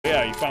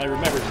finally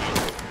remembered me.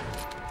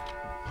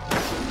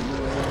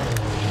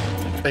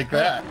 Take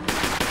that.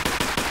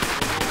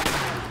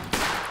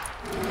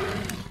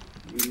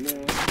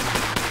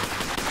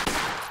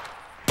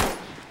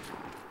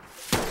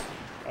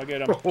 I'll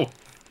get him. Oh.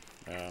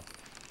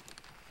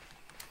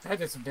 That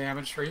did some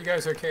damage. Are you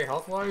guys okay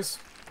health-wise?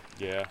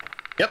 Yeah.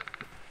 Yep.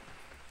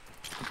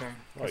 Okay.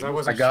 Right, I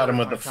wasn't I got sure him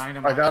with my the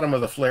dynamite. I got him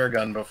with a flare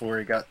gun before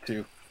he got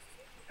too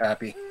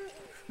happy.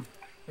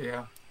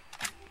 Yeah.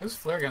 Those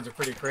flare guns are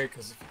pretty great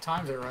because if you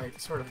times it right,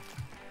 it sort of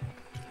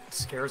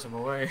scares them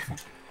away.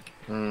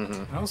 Mm-hmm.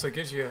 And also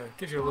gives you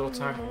a little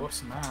time to whoop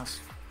some ass.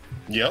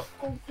 Yep.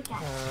 All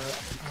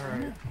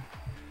right.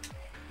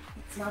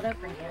 It's not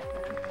open yet,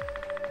 though.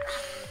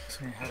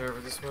 So we head over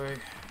this way.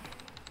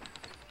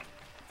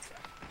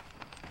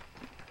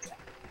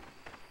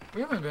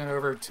 We haven't been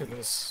over to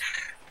this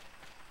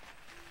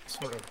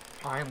sort of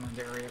island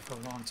area for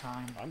a long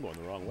time. I'm going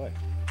the wrong way.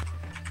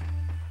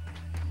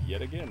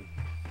 Yet again.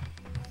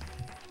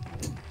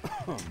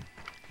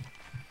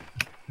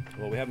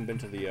 Well, we haven't been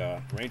to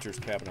the ranger's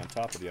cabin on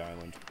top of the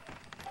island.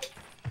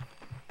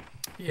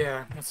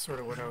 Yeah, that's sort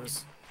of what I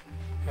was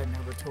heading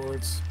over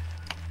towards.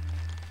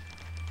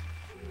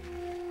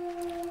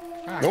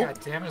 Ah, Nope. God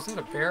damn it, is that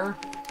a bear?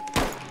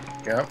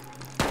 Yep.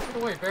 Get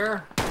away,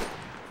 bear!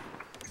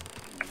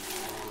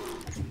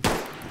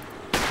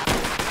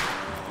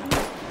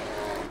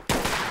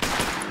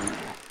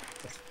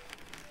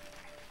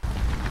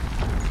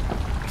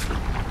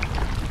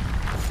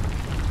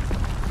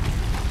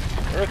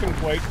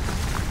 Earthquake.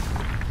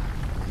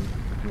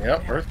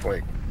 Yep.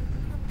 Earthquake.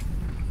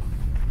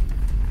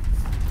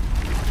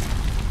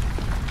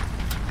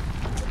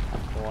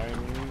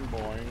 Boing,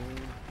 boing.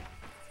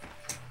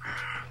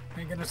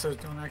 Thank goodness those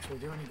don't actually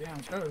do any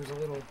damage. Oh, there's a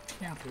little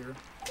camp here.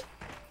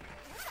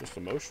 Just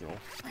emotional.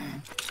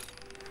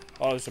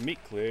 Oh, there's a meat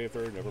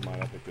cleaver. Never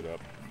mind, I picked it up.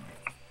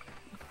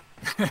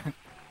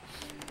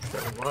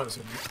 There was a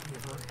meat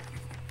cleaver.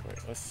 Right,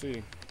 let's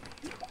see.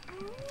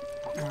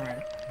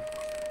 Alright.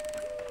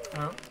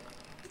 Oh,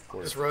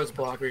 Where- this road's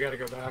blocked. We gotta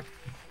go back.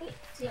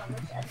 See how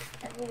much I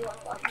really want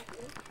to watch it.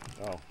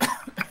 Oh.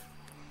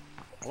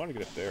 I want to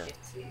get up there.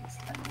 See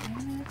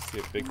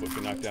if Bigfoot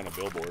can knock down a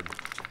billboard.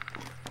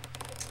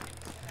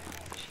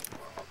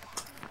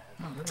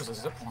 Oh, there was a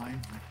zip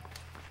line.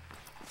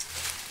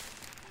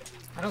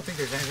 I don't think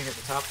there's anything at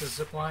the top of the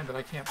zip line, but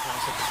I can't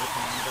pass up the zip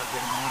line without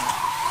getting on it.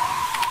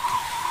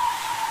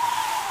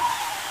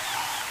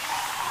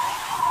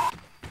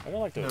 I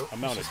don't like the Nope,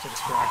 amount it's of just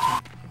a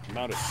distraction.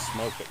 amount of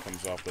smoke that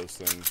comes off those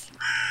things.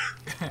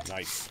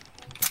 Nice.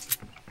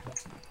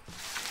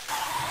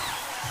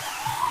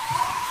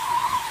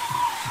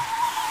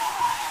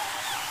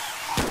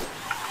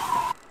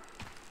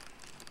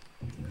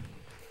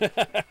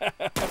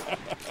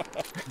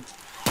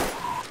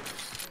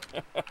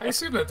 I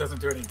assume that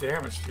doesn't do any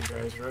damage to you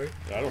guys, right?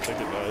 I don't think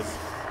it does.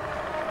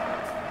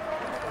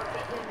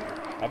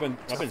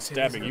 I've been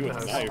stabbing you with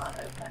a knife.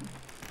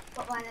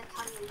 But by the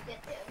time you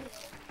get there,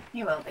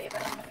 You will be,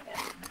 but I'm gonna get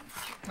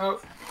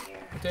Oh,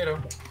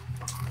 potato.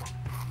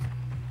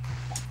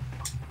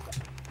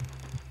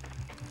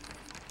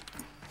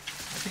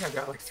 I think I've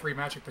got like 3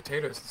 magic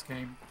potatoes this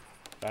game.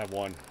 I have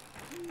one.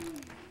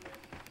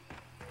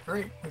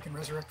 Great, we can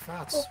resurrect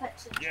fats full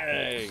pets and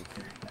Yay!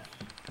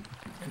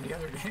 in the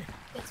other game.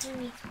 it's who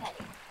needs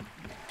petting.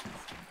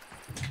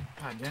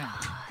 God damn.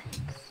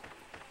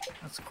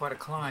 That's quite a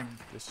climb.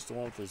 This is the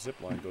one with the zip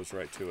line goes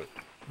right to it.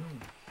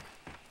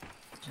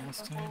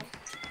 Gas tank.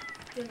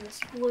 Doing this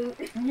flute.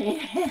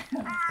 Hey,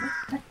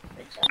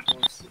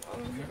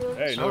 Oh,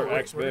 another where-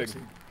 axe where big. is he?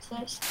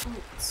 Slash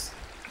flutes.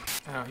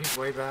 Oh, he's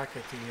way back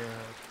at the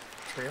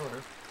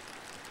trailer.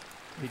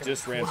 He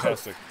just ran Whoa.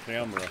 past the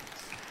camera.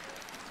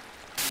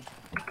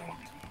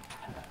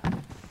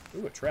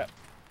 Ooh, a trap.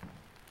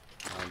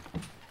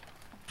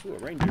 Ooh, a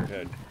reindeer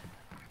head.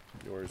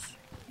 Yours.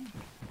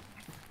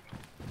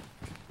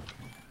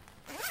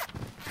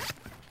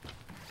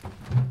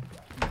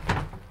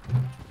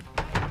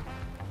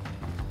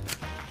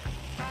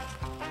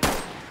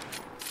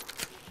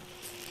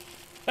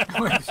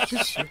 Wait, did you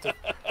just shoot the...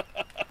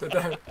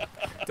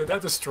 Did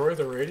that destroy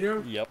the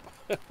radio? Yep.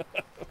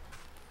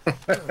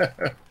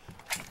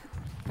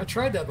 I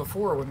tried that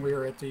before when we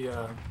were at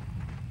the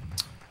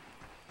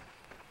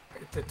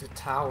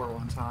tower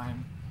one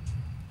time,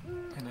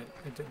 and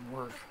it didn't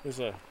work. There's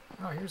a.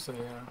 Oh, here's a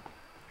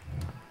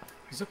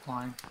zip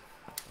line.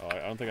 Oh, I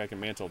don't think I can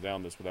mantle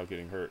down this without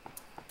getting hurt.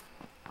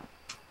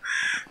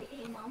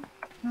 Hey, Mom.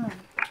 Oh,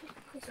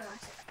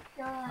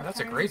 that's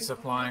a great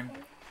zip line.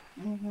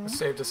 It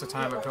saved us the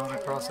time of going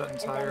across that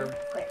entire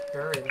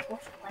area.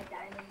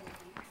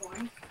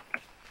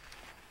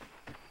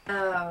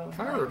 Oh. If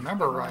I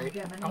remember right,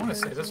 I want to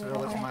say this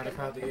village might have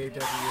had the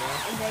AWF.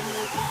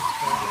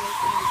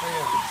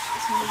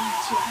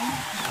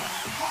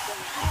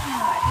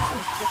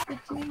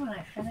 To me when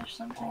I finish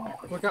something.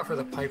 Look out for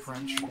the pipe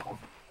wrench.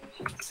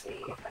 Let's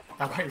see.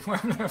 Oh, wait,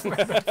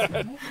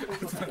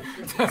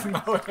 that's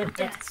not what I meant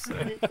to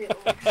say.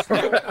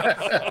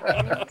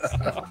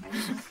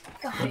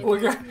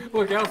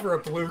 Look out for a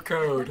blue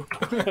code.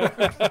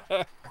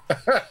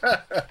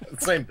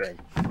 Same thing.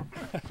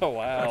 Oh,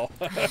 wow.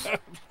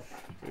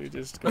 We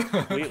just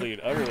completely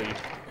and utterly.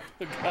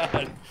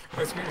 God.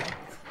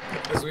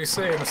 As we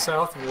say in the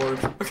South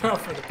Ward, look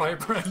out for the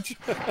pipe wrench.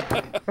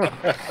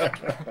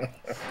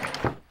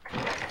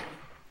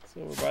 So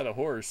we're by the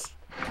horse.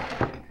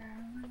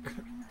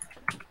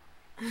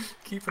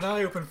 Keep an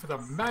eye open for the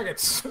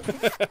maggots.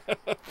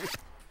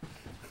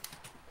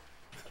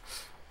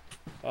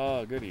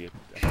 Oh, goody.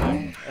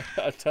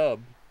 A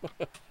tub.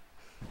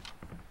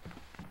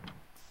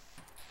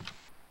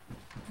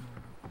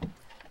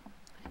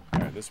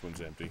 Alright, this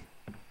one's empty.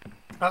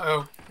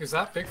 Uh-oh. Is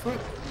that Bigfoot?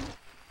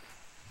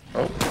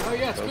 Oh, Oh,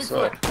 yeah, it's What's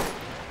Bigfoot. up?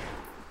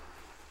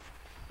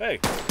 Hey!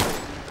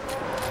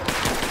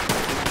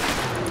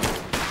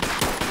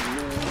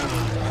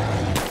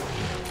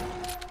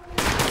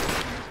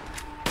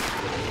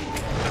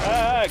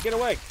 Ah, get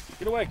away!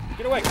 Get away!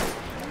 Get away!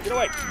 Get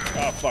away!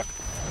 Oh, fuck.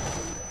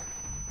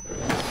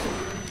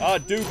 Ah,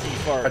 dookie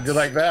farts. How'd you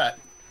like that?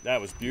 That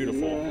was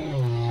beautiful.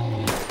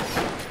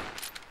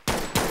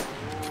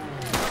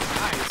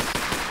 Nice.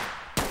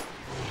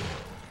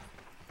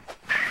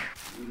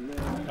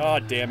 Oh,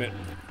 damn it.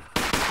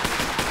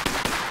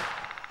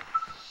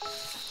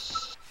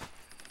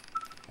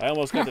 I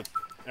almost got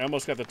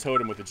the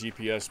totem with the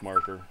GPS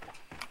marker.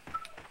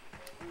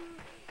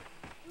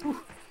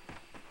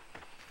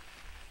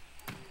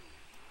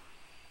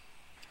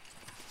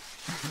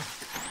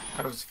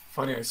 That was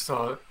funny. I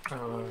saw it.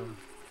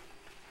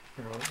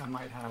 Here, I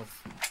might have.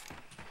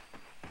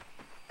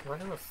 Do I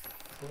have a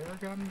flare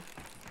gun?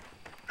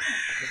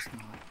 Guess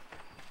not.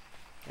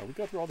 Oh, we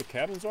got through all the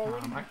cabins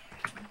already?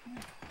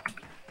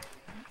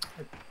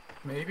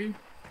 Maybe. You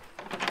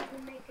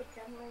make a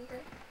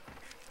generator.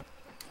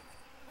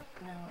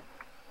 No.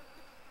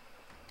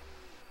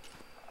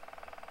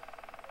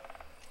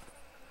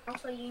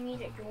 Also, you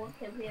need a door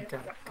to be able to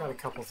Got a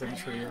couple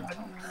things for you. I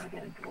don't know how to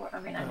get a door. I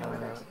mean, I know where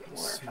there's a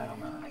dwarf. I don't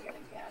know how to get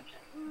a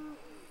gadget.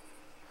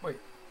 Wait.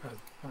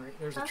 All right.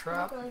 There's a That's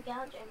trap. not really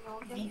gouging,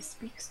 Roger. He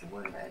speaks the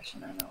word-ish,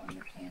 and I don't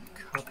understand.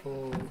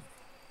 Couple.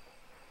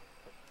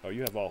 Oh,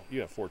 you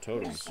have 4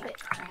 totems. Like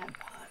crab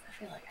pot. I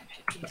feel like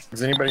I should be.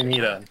 Does anybody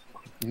need a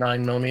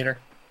 9mm?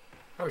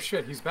 Oh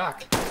shit! He's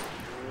back.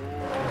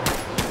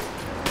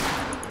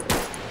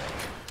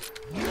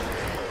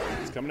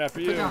 It's coming after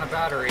Put you. down a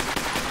battery.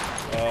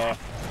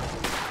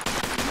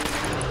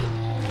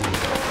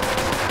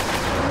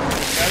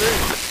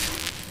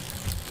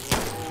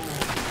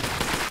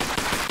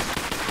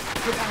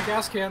 Put down a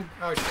gas can.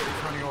 Oh shit!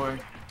 He's running away.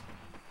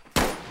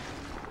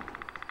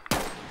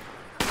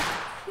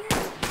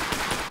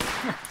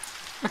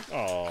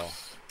 Oh.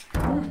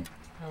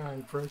 Oh,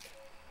 he broke.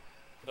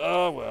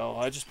 Oh, well,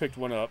 I just picked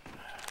one up.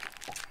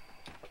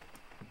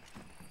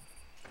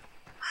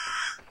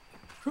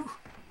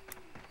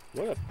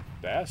 What a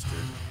bastard.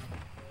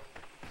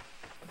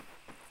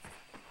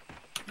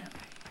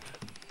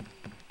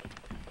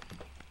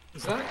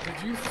 Is that?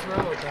 Did you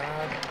throw a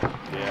bad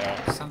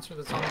Yeah. sensor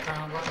that's on the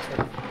ground? Or?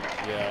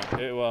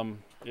 Yeah,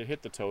 it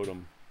hit the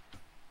totem.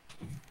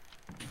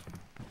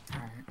 All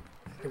right.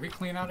 Did we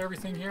clean out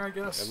everything here? I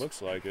guess. It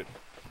looks like it.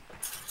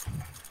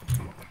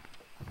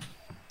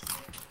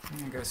 I'm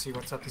gonna go see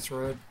what's up this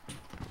road.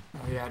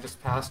 Oh yeah, I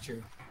just passed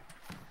you.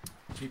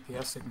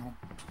 GPS signal.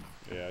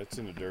 Yeah, it's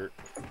in the dirt.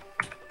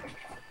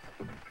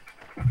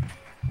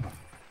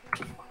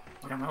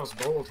 Damn, that was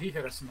bold. He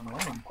hit us in the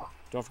morning.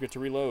 Don't forget to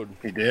reload.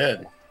 He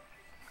did.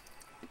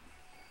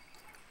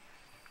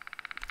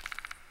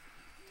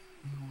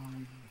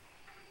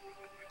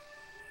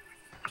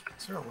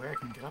 Is there a way I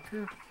can get up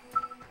here?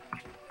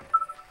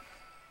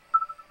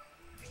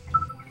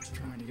 I'm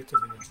trying to get to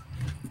the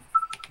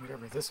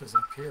whatever this is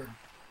up here.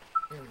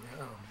 There we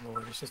go. Oh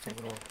Lord, it's just a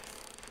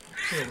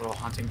little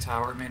hunting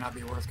tower. It may not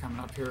be worth coming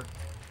up here.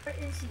 What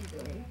is he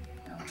doing?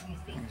 No, he's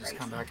being And just crazy.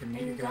 come back and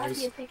meet you He's got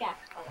guys. your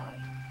pickaxe color.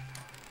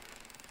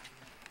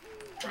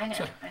 I know,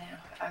 Sure. I know.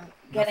 I'm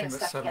getting Nothing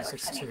but stuff together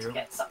 'cause I need 762. to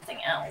get something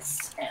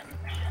else. And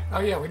Oh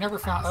yeah, we never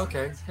found.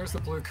 Okay, here's the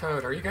blue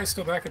code. Are you guys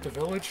still back at the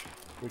village?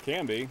 We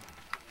can be.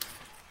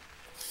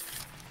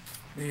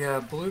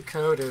 The blue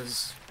code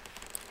is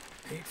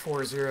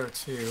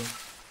 8402.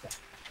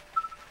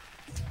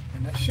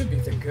 And that should be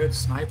the good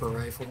sniper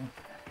rifle.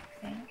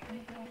 I think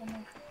maybe I don't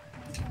know.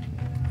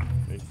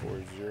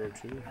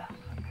 8402.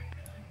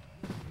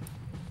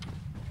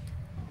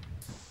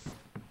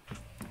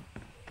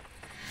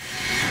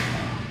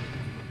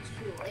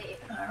 Too late.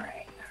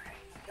 Alright.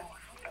 Going.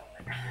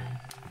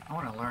 I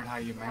want to learn how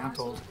you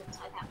mantled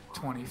Inside that wall.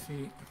 20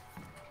 feet.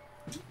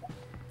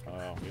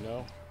 Oh, you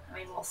know, I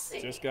mean, we'll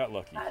see. just got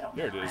lucky. I don't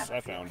There it know. is. have a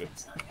I feeling found it.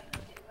 It's not gonna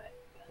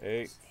do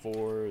it.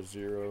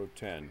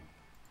 84010.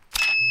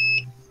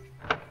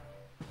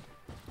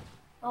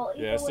 Well,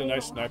 Yeah, it's a either way,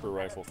 nice the sniper one-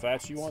 rifle.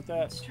 Fats, you want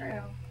that? It's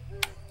true.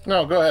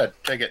 No, go ahead.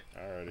 Take it.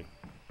 Alrighty.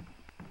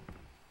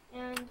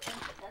 And if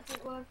it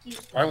doesn't work, use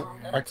the I, bomb.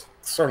 I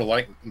sort of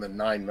like the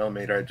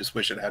 9mm. I just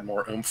wish it had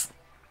more oomph.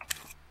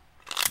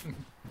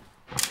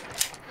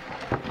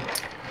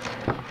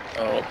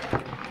 Oh,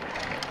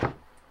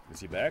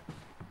 he back?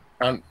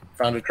 Found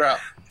a trap.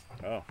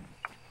 Oh.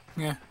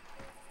 Yeah.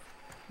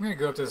 I'm gonna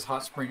go up to this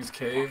hot springs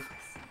cave.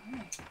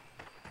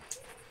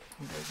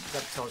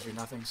 That tells you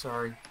nothing,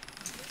 sorry.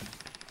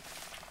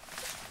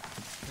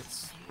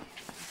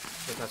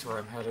 But that's where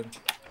I'm headed.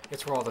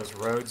 It's where all those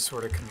roads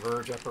sort of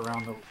converge up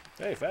around the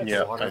Hey, Fat.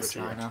 Yeah, water I see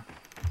it. vagina.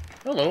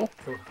 Hello.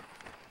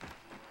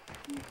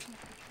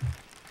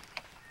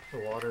 The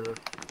water.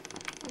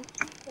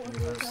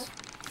 Meters.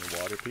 The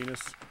water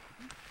penis.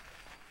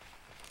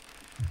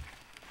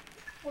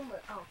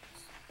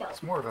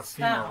 It's more of a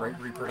female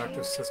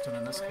reproductive system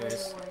in this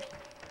case.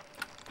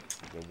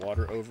 The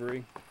water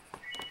ovary.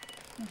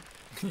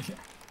 The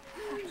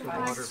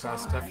water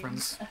vas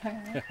deferens.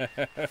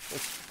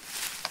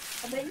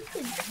 I bet you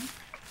could.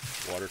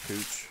 Water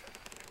cooch.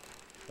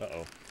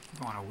 Uh-oh.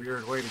 Going a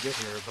weird way to get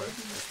here, but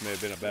This may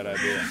have been a bad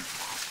idea.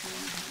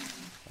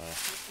 Oh.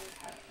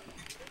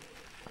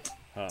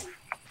 Huh.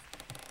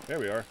 There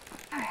we are.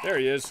 There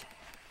he is.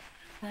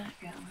 That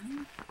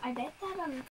going. I bet that